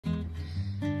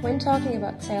When talking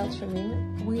about sail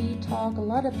trimming, we talk a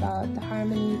lot about the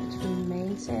harmony between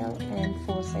mainsail and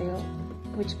foresail,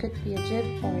 which could be a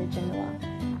jib or a genoa.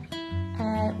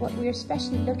 What we're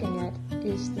especially looking at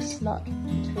is the slot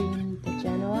between the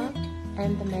genoa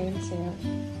and the mainsail,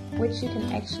 which you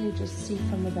can actually just see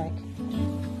from the back.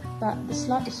 But the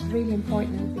slot is really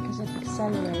important because it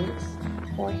accelerates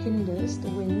or hinders the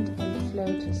wind and the flow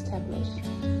to establish.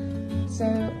 So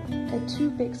a too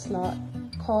big slot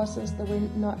causes the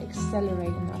wind not accelerate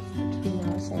enough between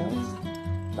our sails,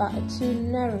 but a too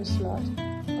narrow slot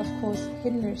of course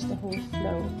hinders the whole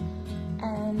flow.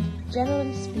 And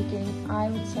generally speaking, I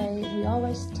would say we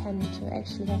always tend to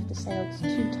actually have the sails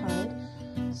too tight,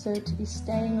 so to be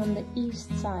staying on the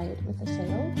east side with the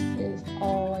sails is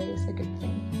always a good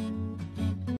thing.